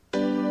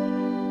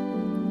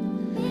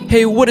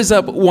Hey, what is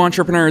up,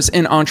 entrepreneurs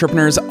and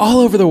entrepreneurs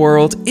all over the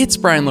world? It's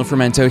Brian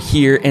Lofermento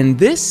here, and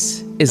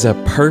this is a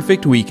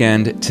perfect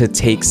weekend to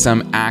take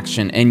some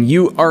action. And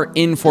you are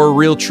in for a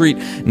real treat,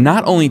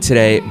 not only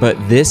today, but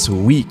this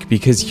week,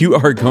 because you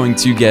are going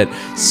to get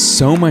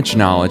so much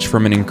knowledge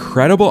from an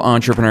incredible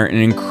entrepreneur, an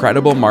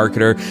incredible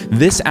marketer.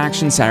 This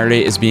Action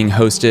Saturday is being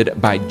hosted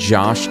by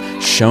Josh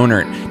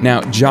Schonert. Now,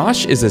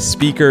 Josh is a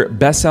speaker,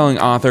 best-selling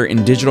author,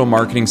 and digital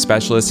marketing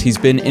specialist. He's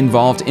been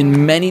involved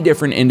in many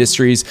different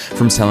industries,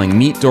 from selling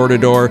meat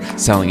door-to-door,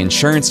 selling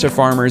insurance to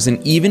farmers,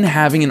 and even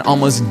having an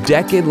almost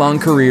decade-long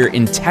career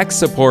in tech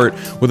support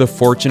with a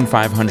Fortune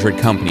 500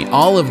 company.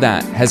 All of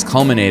that has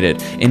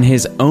culminated in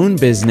his own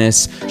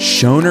business,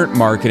 Schonert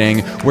Marketing,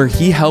 where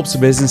he helps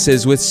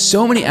businesses with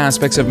so many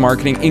aspects of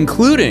marketing,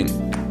 including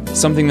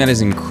something that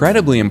is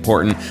incredibly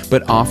important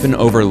but often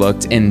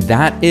overlooked, and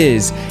that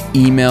is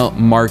email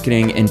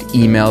marketing and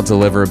email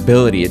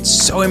deliverability. It's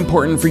so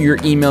important for your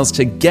emails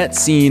to get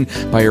seen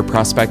by your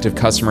prospective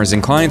customers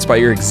and clients, by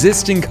your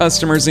existing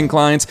customers and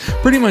clients,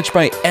 pretty much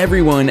by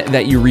everyone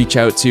that you reach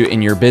out to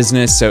in your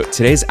business. So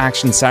today's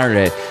Action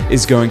Saturday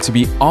is going to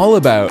be all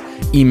about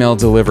email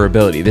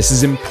deliverability. This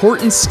is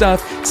important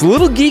stuff. It's a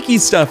little geeky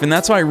stuff, and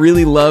that's why I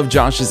really love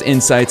Josh's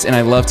insights, and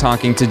I love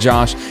talking to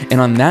Josh. And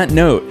on that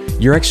note,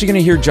 you're actually going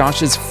to hear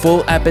Josh's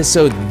full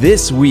episode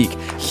this week.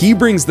 He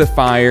brings the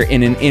fire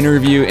in an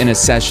interview in a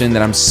session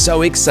that I'm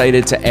so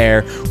excited to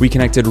air. We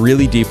connected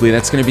really deeply.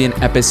 That's going to be in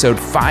episode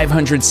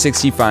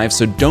 565,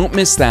 so don't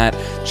miss that.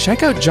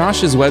 Check out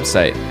Josh's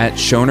website at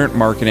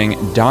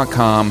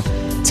schonertmarketing.com.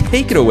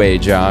 Take it away,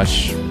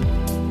 Josh.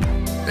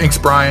 Thanks,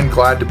 Brian.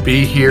 Glad to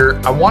be here.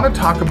 I want to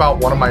talk about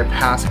one of my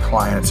past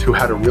clients who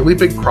had a really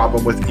big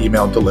problem with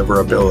email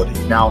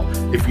deliverability. Now,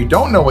 if you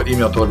don't know what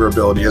email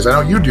deliverability is, I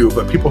know you do,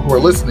 but people who are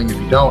listening, if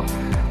you don't,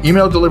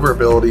 email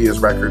deliverability is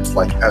records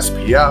like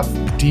SPF,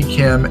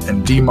 DKIM,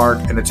 and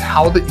DMARC, and it's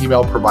how the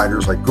email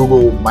providers like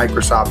Google,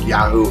 Microsoft,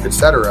 Yahoo,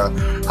 etc.,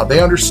 how they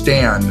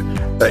understand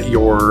that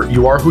you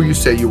are who you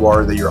say you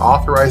are, that you're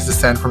authorized to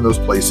send from those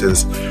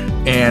places.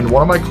 And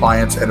one of my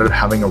clients ended up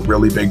having a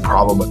really big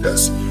problem with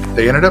this.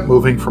 They ended up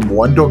moving from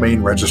one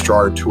domain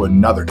registrar to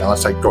another. Now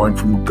it's like going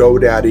from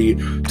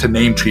GoDaddy to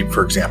Namecheap,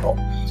 for example.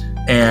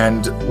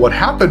 And what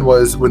happened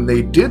was when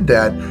they did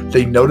that,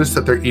 they noticed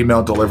that their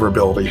email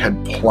deliverability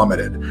had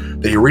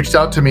plummeted. They reached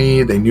out to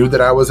me. They knew that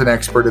I was an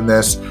expert in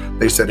this.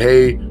 They said,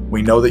 hey,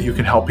 we know that you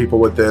can help people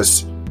with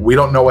this. We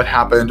don't know what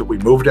happened. We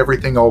moved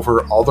everything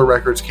over. All the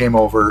records came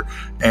over,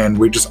 and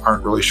we just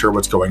aren't really sure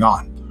what's going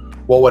on.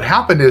 Well, what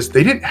happened is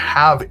they didn't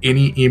have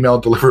any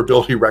email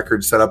deliverability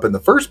records set up in the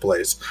first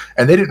place,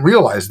 and they didn't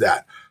realize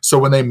that. So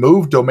when they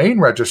moved domain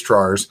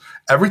registrars,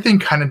 everything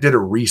kind of did a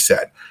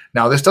reset.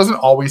 Now, this doesn't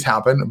always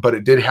happen, but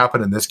it did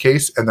happen in this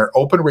case, and their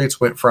open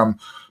rates went from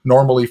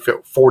normally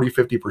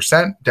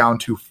 40-50% down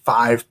to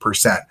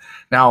 5%.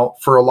 Now,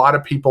 for a lot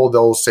of people,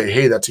 they'll say,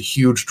 hey, that's a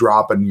huge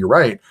drop, and you're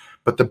right.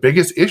 But the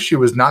biggest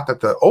issue is not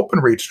that the open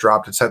rates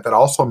dropped, it's that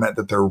also meant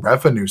that their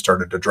revenue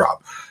started to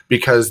drop,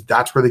 because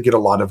that's where they get a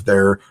lot of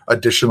their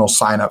additional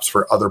signups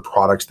for other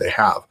products they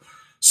have.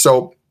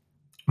 So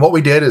what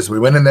we did is we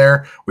went in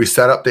there, we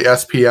set up the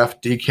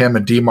SPF, DKIM,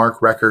 and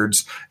DMARC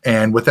records,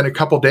 and within a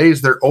couple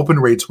days, their open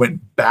rates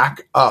went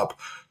back up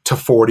to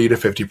 40 to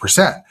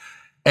 50%.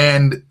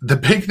 And the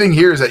big thing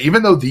here is that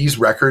even though these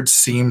records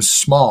seem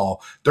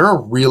small, they're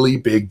a really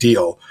big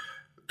deal.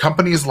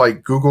 Companies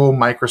like Google,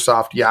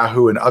 Microsoft,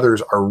 Yahoo, and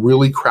others are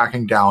really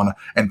cracking down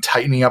and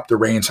tightening up the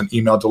reins on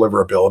email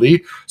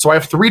deliverability. So I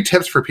have 3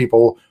 tips for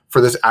people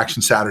for this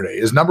Action Saturday.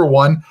 Is number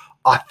 1,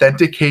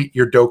 authenticate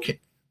your domain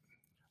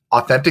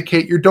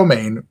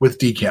with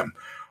DKIM.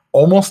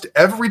 Almost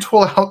every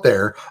tool out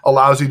there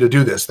allows you to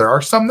do this. There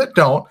are some that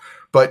don't,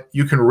 but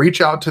you can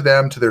reach out to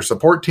them, to their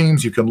support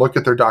teams. You can look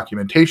at their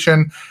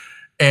documentation,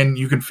 and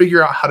you can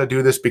figure out how to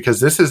do this,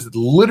 because this is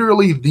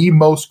literally the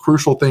most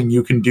crucial thing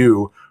you can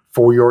do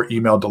for your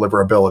email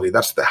deliverability.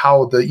 That's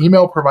how the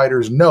email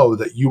providers know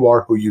that you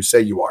are who you say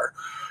you are.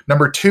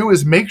 Number 2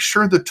 is make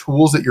sure the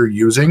tools that you're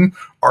using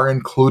are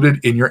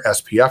included in your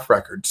SPF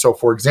record. So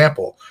for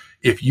example,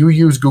 if you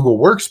use Google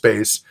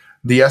Workspace,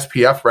 the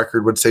SPF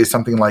record would say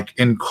something like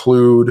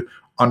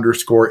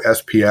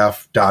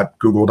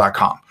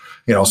include_spf.google.com,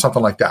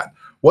 something like that.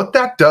 What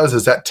that does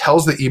is that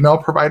tells the email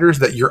providers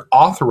that you're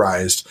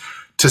authorized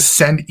to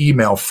send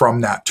email from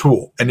that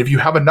tool. And if you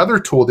have another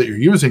tool that you're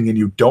using and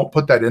you don't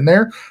put that in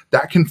there,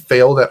 that can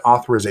fail that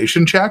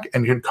authorization check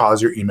and can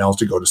cause your emails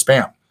to go to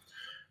spam.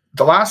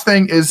 The last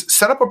thing is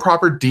set up a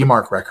proper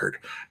DMARC record.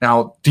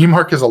 Now,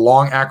 DMARC is a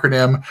long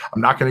acronym.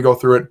 I'm not going to go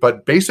through it,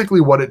 but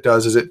basically what it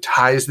does is it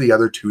ties the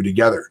other two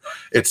together.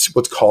 It's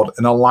what's called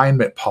an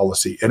alignment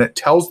policy, and it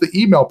tells the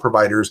email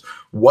providers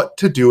what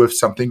to do if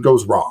something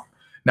goes wrong.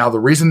 Now,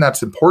 the reason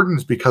that's important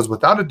is because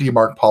without a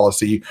DMARC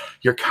policy,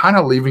 you're kind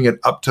of leaving it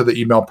up to the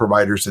email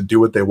providers to do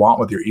what they want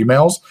with your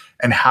emails,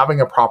 and having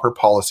a proper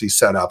policy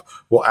set up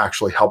will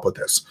actually help with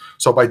this.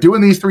 So by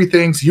doing these three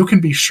things, you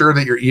can be sure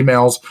that your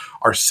emails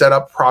are set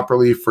up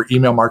properly for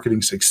email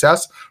marketing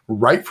success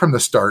right from the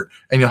start,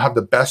 and you'll have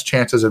the best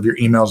chances of your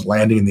emails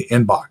landing in the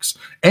inbox.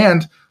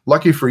 And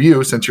lucky for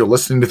you, since you're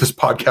listening to this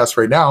podcast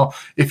right now,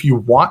 if you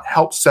want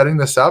help setting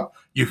this up,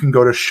 you can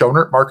go to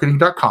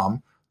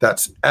schonertmarketing.com.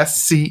 That's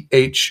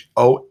SCHONERT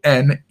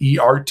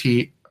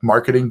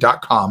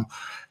marketing.com.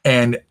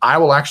 And I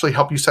will actually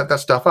help you set that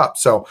stuff up.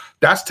 So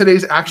that's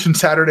today's Action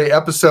Saturday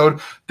episode.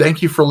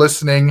 Thank you for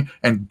listening,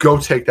 and go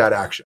take that action.